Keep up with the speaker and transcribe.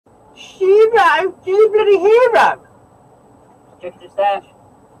Hero! You bloody hero! Check your stash.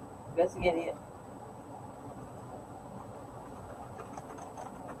 Investigate it.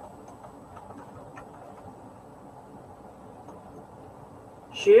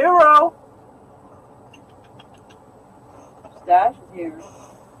 Shiro! Stash is here.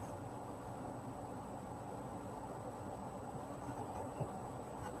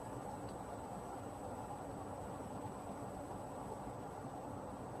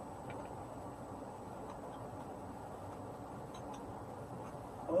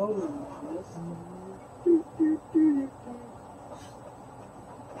 Oh,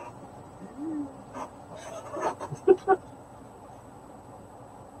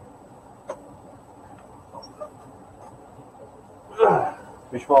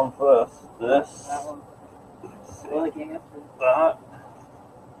 Which one first? This. that one. Well, I can't answer. That.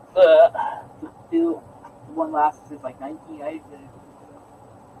 Do one last since like 19 items.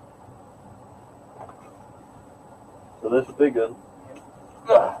 So this is big one.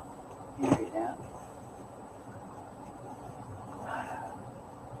 You right now.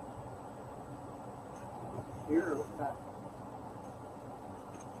 Here, what's that?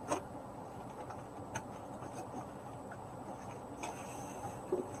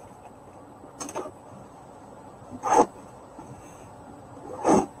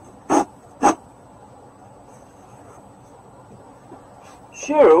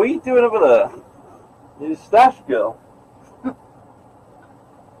 Shiro, what are you doing over there? You stash girl.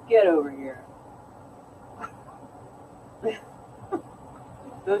 Get over here.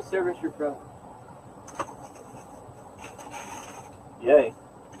 Go service your pro. Yay.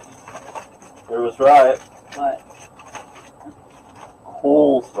 It was right. What?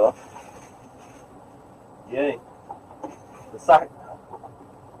 Cool stuff. Yay. The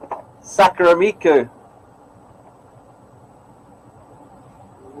Sakura Miku.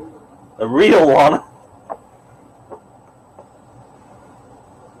 A real one.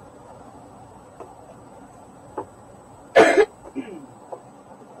 Let's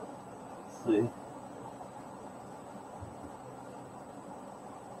see.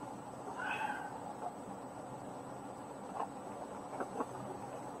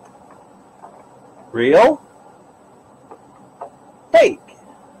 Real? Fake.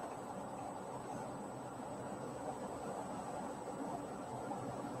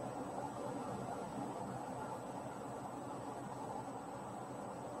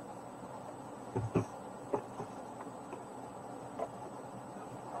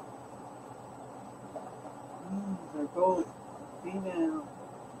 They're both female.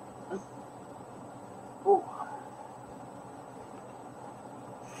 Ooh.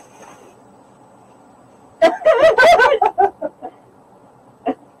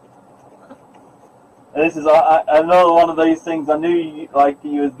 This is another one of these things. I knew you, like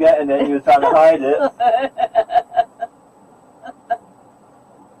you was getting it. You was trying to hide it.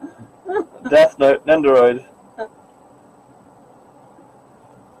 Death Note Nendoroid.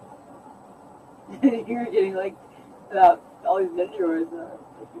 You're getting like all these Nendoroids.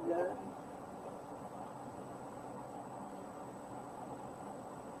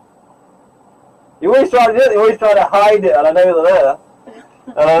 You always try to do it. You always try to hide it, and I know they're there.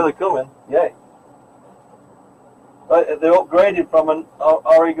 I know they're coming. Yay! But they upgraded from an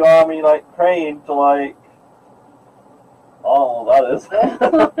origami like crane to like. Oh, that is.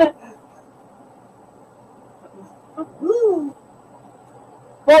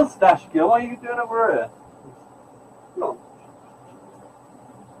 Come on, Stash Girl, what are you doing over here? Come on.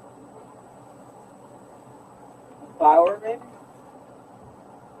 Flower, maybe?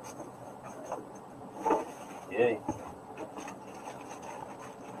 Yay.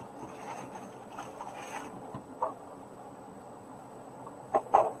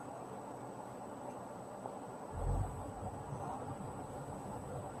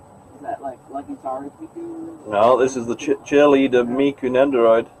 Is that like Lucky Stars Miku? No, this is the cheerleader Miku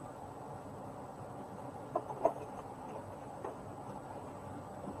Nendoroid.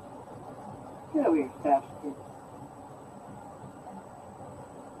 Get over here, Stash.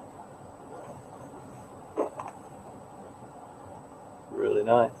 Really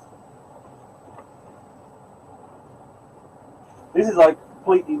nice. This is like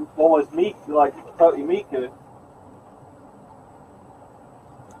completely almost Miku, like totally Miku.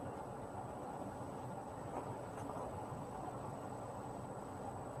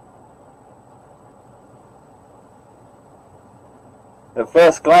 At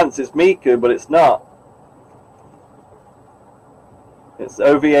first glance it's Miku, but it's not. It's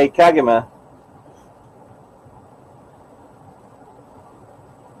OVA Kagami.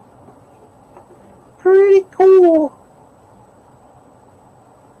 Pretty cool.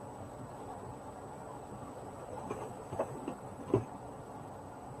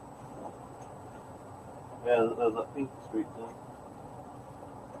 Yeah, there's that Pinky Street thing.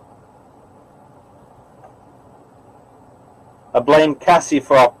 I blame Cassie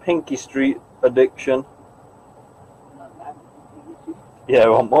for our Pinky Street addiction. Not that. Yeah,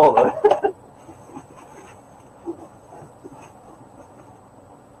 one more though.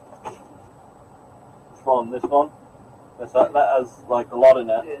 This one. That has like a lot in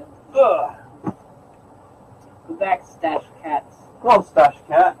it. Yeah. Ugh. Go back, Stash Cats. Come on, Stash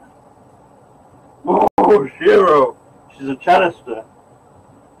Cat. Oh, Shiro. She's a Chanister.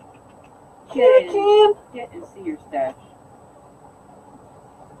 Get and see your stash.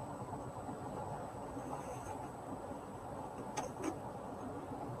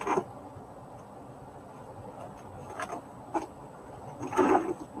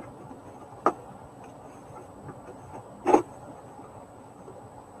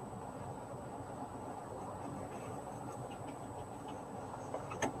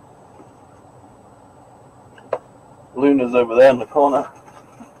 Luna's over there in the corner.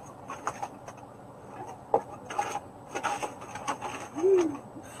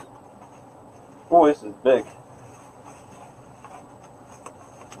 Oh, this is big.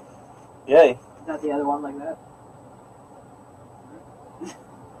 Yay. Is that the other one like that?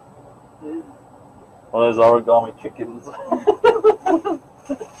 One of those origami chickens.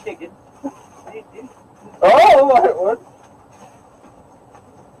 Chicken. Oh, what?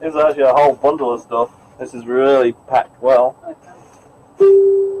 There's actually a whole bundle of stuff. This is really packed well.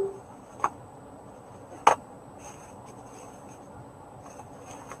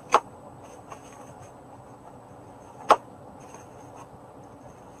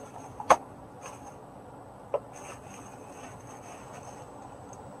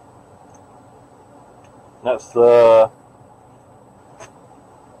 That's the,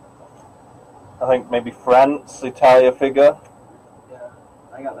 I think maybe France Italia figure. Yeah,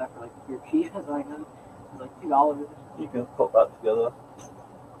 I got that for like your cheap. It's like $2. You can put that together.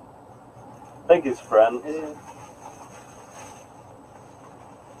 I think it's France. It is.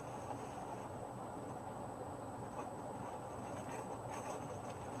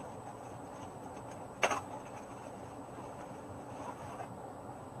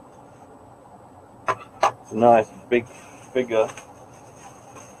 It's a nice big figure.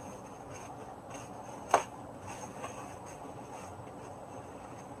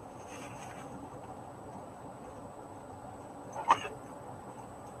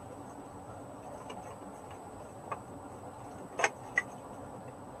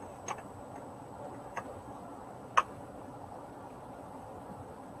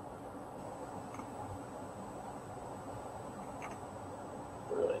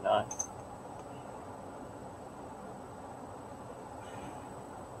 Really nice.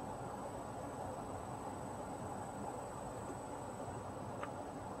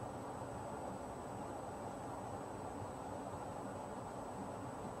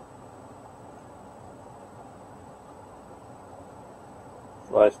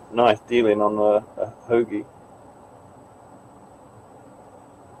 Nice dealing on a hoagie.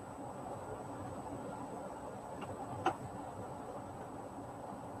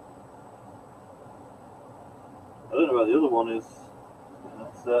 I don't know where the other one is.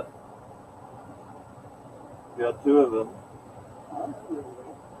 That's it. We had two of them.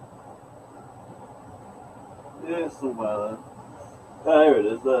 Yeah, it's somewhere there. Yeah, here it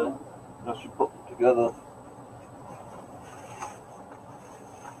is there. I should put them together.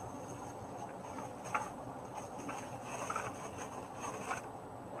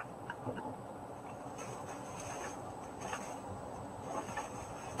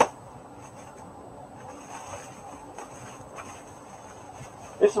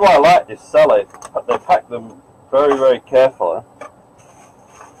 This is why I like this sell it. They pack them very, very carefully.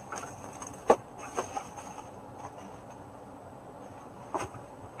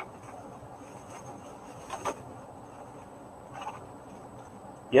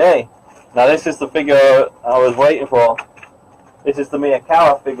 Yay! Now this is the figure I was waiting for. This is the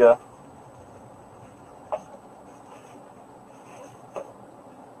Miyakawa figure.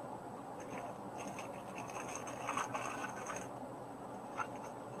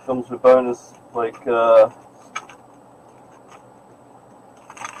 Comes with bonus, like, I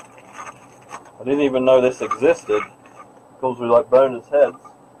didn't even know this existed. Comes with like bonus heads.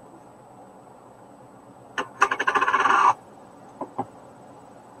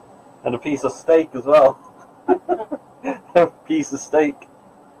 And a piece of steak as well. A piece of steak.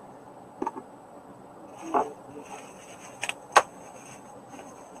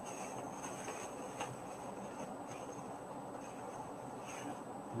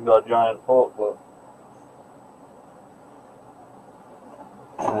 You got a giant pork, but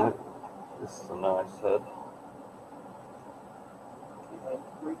this is a nice head.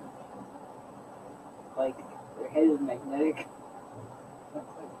 Like their head is magnetic. That's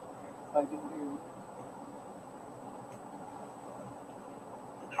like fucking weird.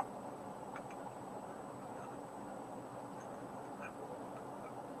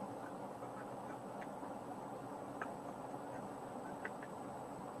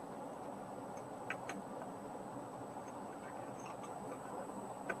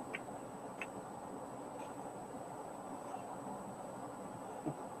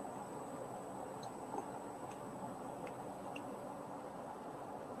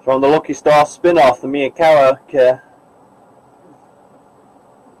 From the Lucky Star spin-off, the Miyakawa care.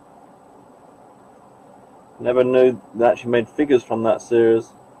 Never knew they actually made figures from that series.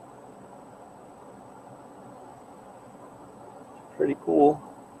 Pretty cool.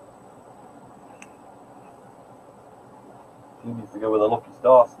 He needs to go with a Lucky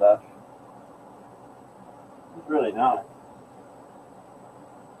Star stash. It's really nice.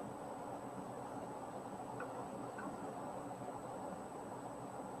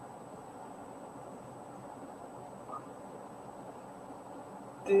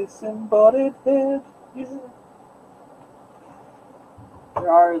 Disembodied head. Yeah.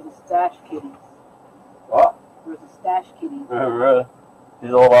 There are the stash kitties. What? There's a stash kitty. Really?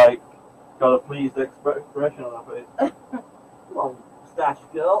 She's all like, got a pleased expression on her face. Come on, stash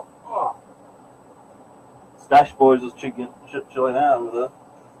girl. Oh. Stash Boys was chilling out with her.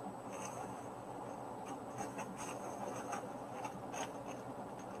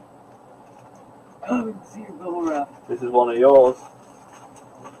 Come and see your bubble wrap. This is one of yours.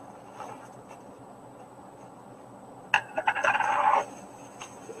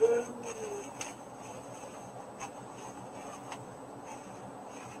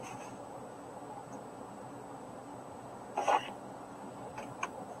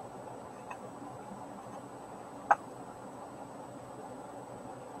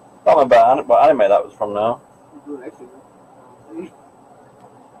 I don't know what anime that was from now.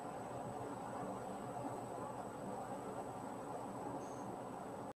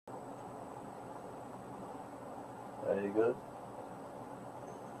 There you go.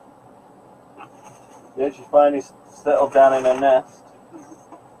 Yeah, she's finally settled down in her nest.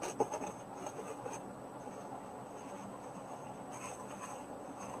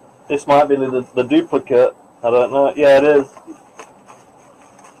 This might be the duplicate. I don't know. Yeah, it is.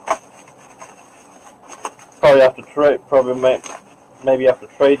 Probably have to trade. Maybe have to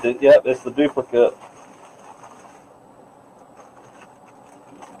trade it. Yep, it's the duplicate.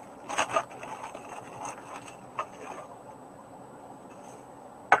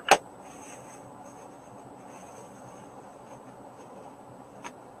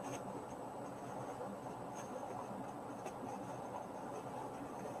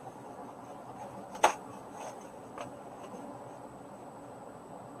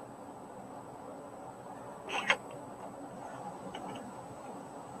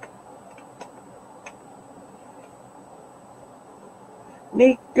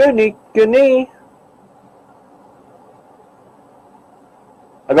 Nika.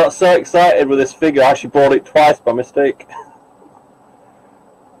 I got so excited with this figure, I actually bought it twice by mistake.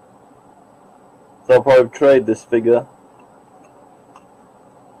 So I'll probably trade this figure.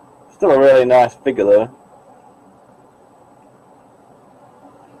 Still a really nice figure though.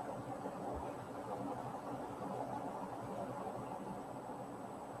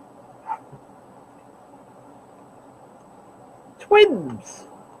 Twins!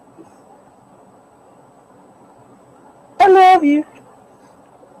 I love you!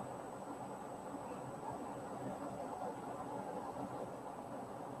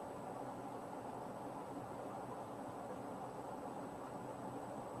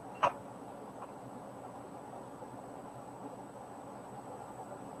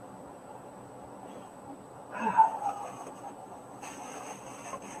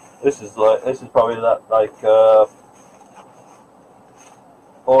 This is probably that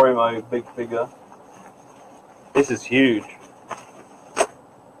Orimo big figure. This is huge.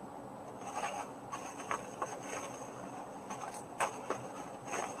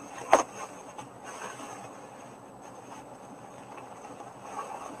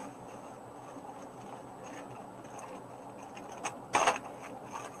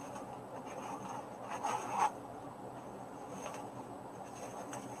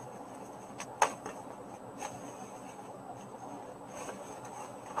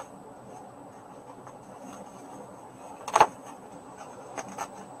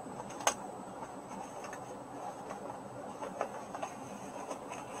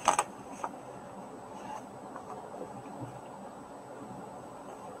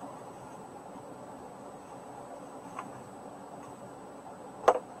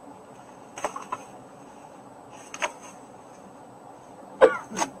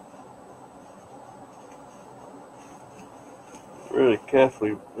 Really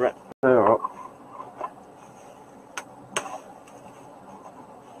carefully wrap her up.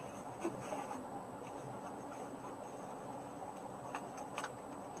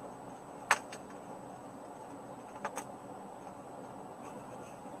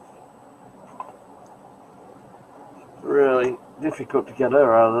 Really difficult to get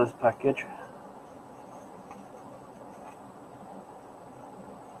her out of this package.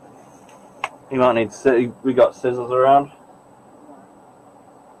 You might need to. We got scissors around.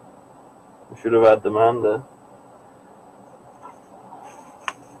 We should have had them handy.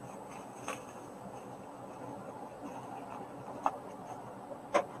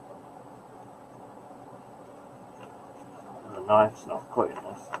 The knife's not cutting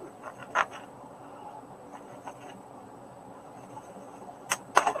this.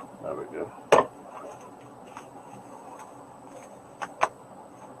 There we go.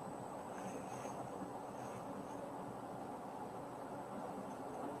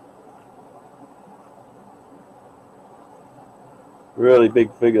 Really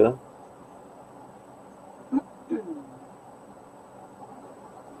big figure.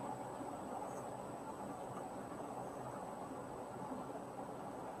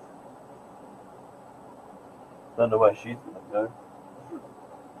 Don't know where she's gonna go.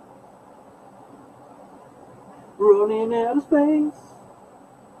 Running out of space.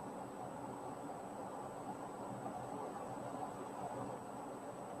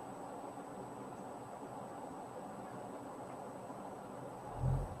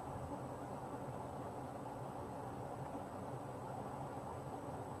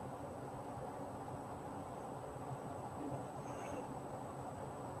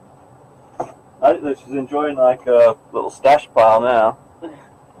 I think that she's enjoying like a little stash pile now.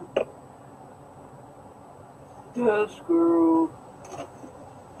 Just screw.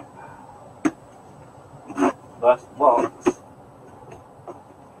 That's the box.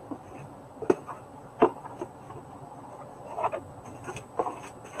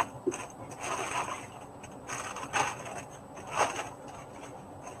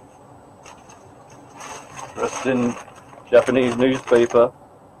 Dressed in Japanese newspaper.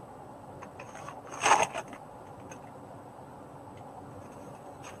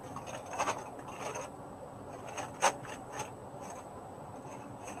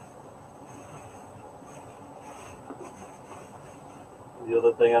 The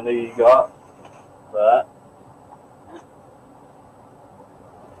other thing I knew you got, that.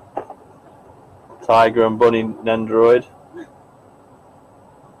 Tiger and Bunny Nendoroid.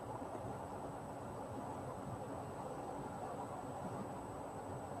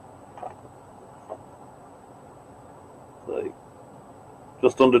 So,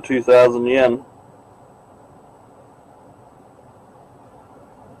 just under 2,000 yen.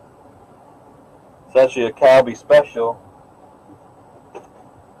 It's actually a Kagami special.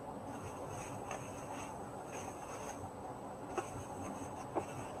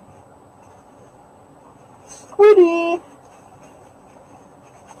 Squiddy!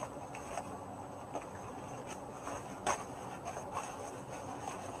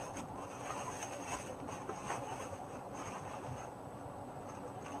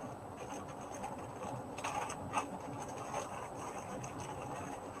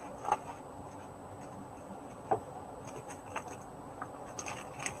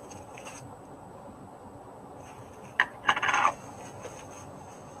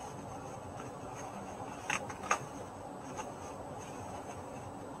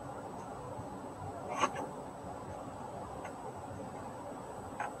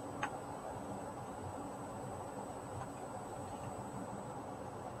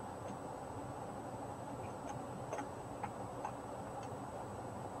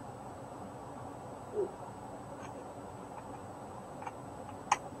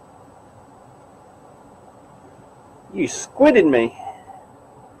 You squidded me.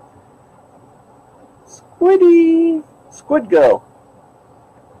 Squiddy! Squid girl.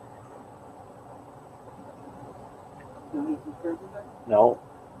 No.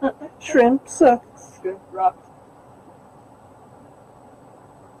 Shrimp sucks. Shrimp rocks.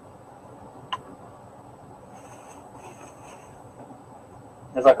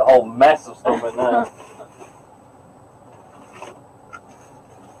 There's like a whole mess of stuff in there.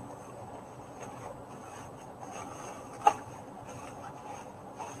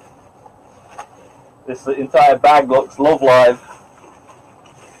 This entire bag looks Love Live.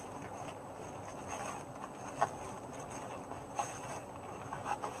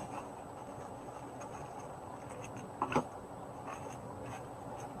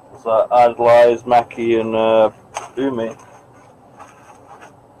 So Idolize, Maki and Umi.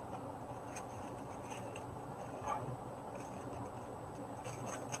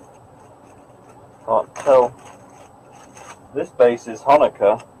 Can't tell. This base is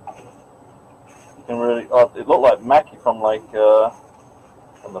Hanukkah. You can really. Oh, it looked like Maki from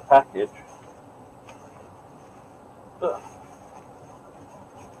from the package. Ugh.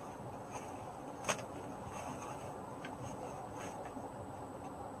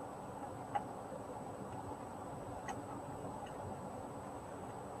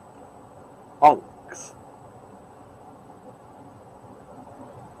 Honks.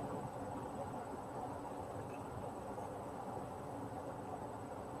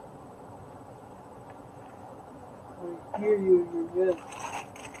 I hear you, you're good.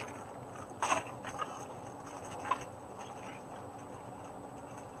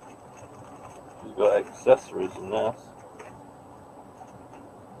 She's got accessories in this.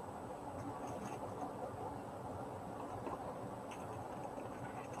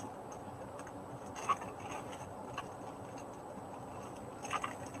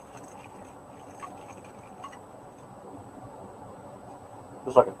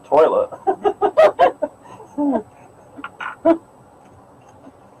 Looks like a toilet. Trying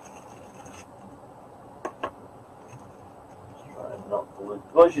not to look.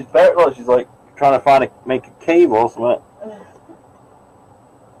 Look, she's better. Look, she's like trying to make a cave or something.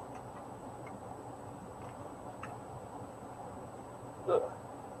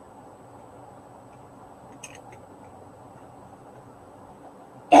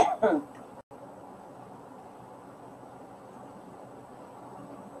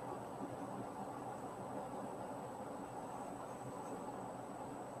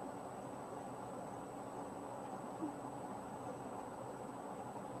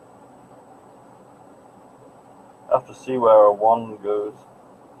 I have to see where a one goes.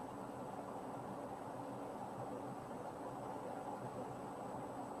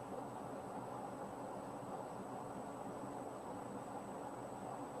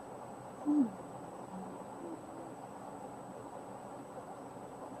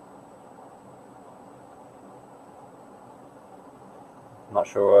 I'm not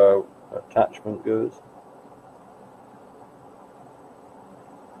sure where attachment goes.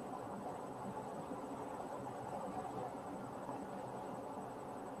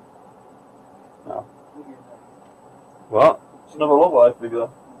 No. What? It's another Love Life figure.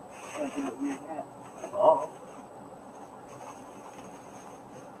 Oh.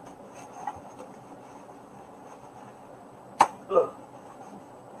 Ugh.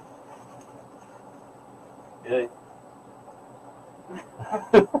 Yay.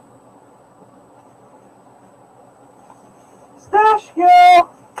 Stash girl!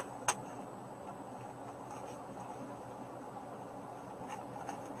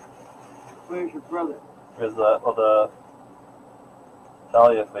 Where's your brother? There's that other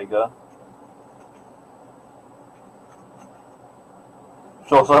Talia figure.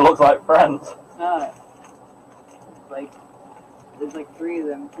 Which also looks like friends. It's not. It's like, there's like 3 of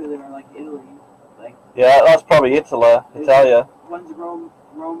them, 2 of them are like Italy. Like, yeah, that's probably Italia. One's Roma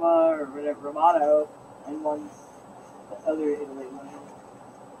or whatever, Romano, and one's the other Italy one.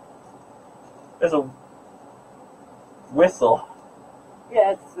 There's a whistle.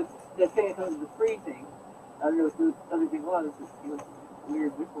 Yeah, it's the thing that comes with the free thing. I don't know what the other thing was. It was a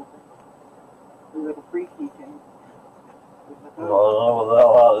weird whistle thing. It was like a free keychain. I don't know what the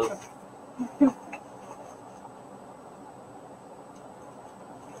hell that is.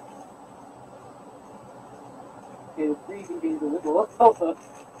 Okay, the free keychain is a whistle. That's also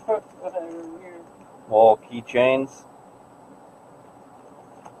weird. More keychains.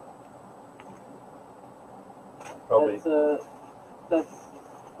 Probably. That's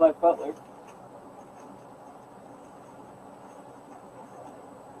Black Butler.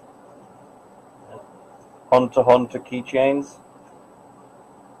 Hunter keychains.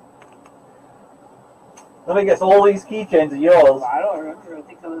 I think it's all these keychains are yours. I don't remember. I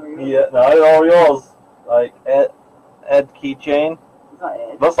think some of them are yours. Yeah, no, they're all yours. Like Ed keychain. It's not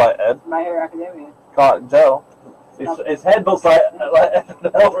Ed. Looks like Ed. My Hero Academia. Can't tell. His head looks like Ed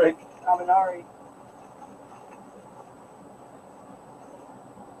and Elric. Kaminari.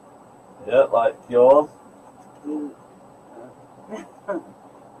 Yeah, like yours.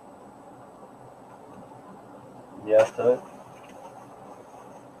 Yeah, so.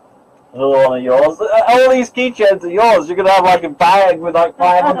 Another one of yours. All these keychains are yours. You're gonna have like a bag with like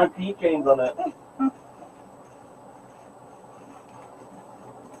 500 keychains on it.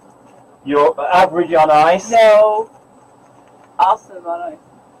 You're average on ice. No. Awesome on ice.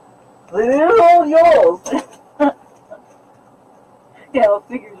 They're all yours. Yeah, well,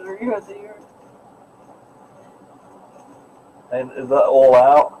 figures are yours. And is that all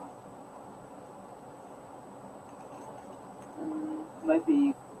out? Might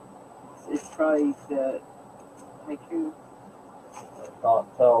be. It's probably the haiku. I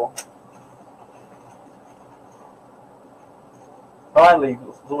can't tell. Finally,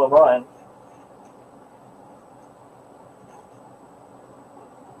 some of mine.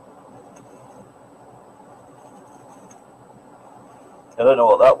 I don't know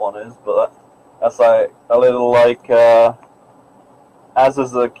what that one is, but that's like a little like as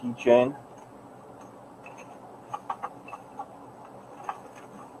is a keychain.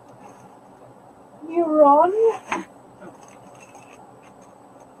 You run?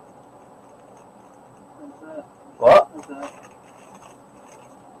 What's that? What? What's that?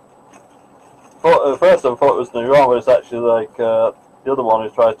 At first I thought it was Neuron, but it's actually like the other one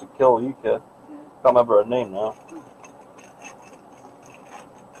who tries to kill Yuka. Yeah. Can't remember her name now.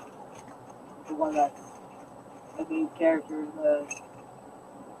 The one that's the main character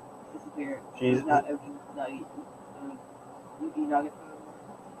disappeared. She's not Yuki Nagato.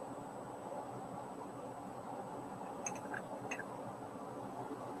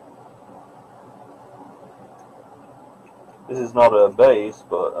 This is not a base,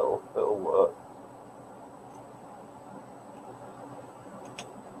 but it'll work.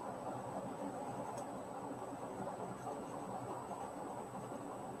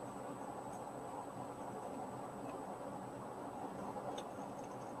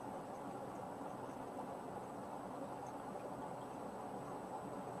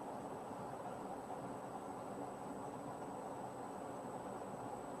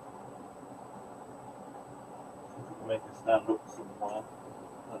 Make it stand up somewhere.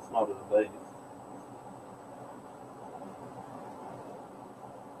 That's not a base.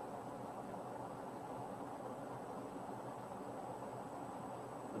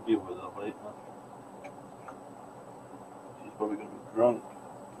 I'll deal with that later. She's probably going to be drunk.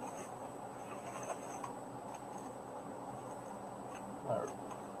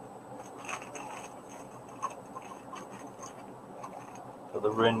 So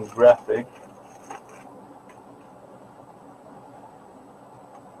the Rin graphic.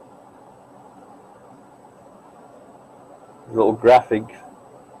 Little graphic.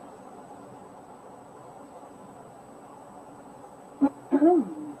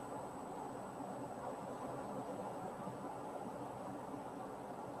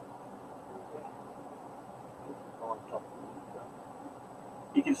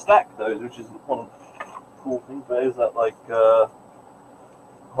 You can stack those, which is one of the cool things. There is that like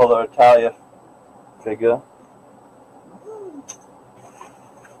Holo Italia figure.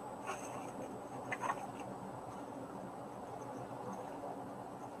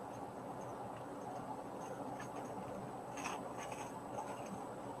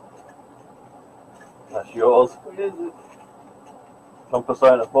 That's yours. What is it? From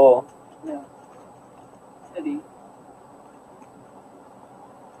Persona 4. Yeah. Eddie.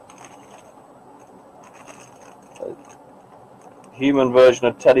 Human version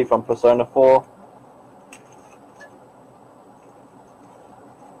of Teddy from Persona 4.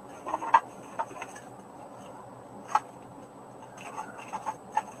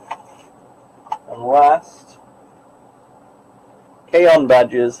 And last, K-On!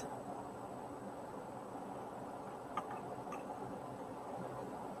 Badges.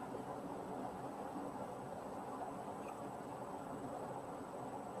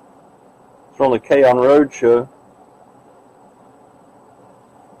 It's from the K-On! Roadshow.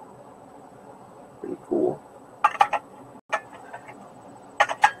 Pretty cool.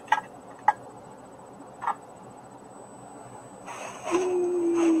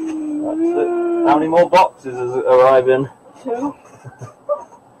 That's it. How many more boxes is arriving? 2.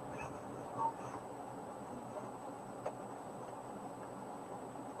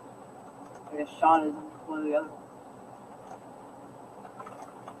 I guess Sean is one of the other ones.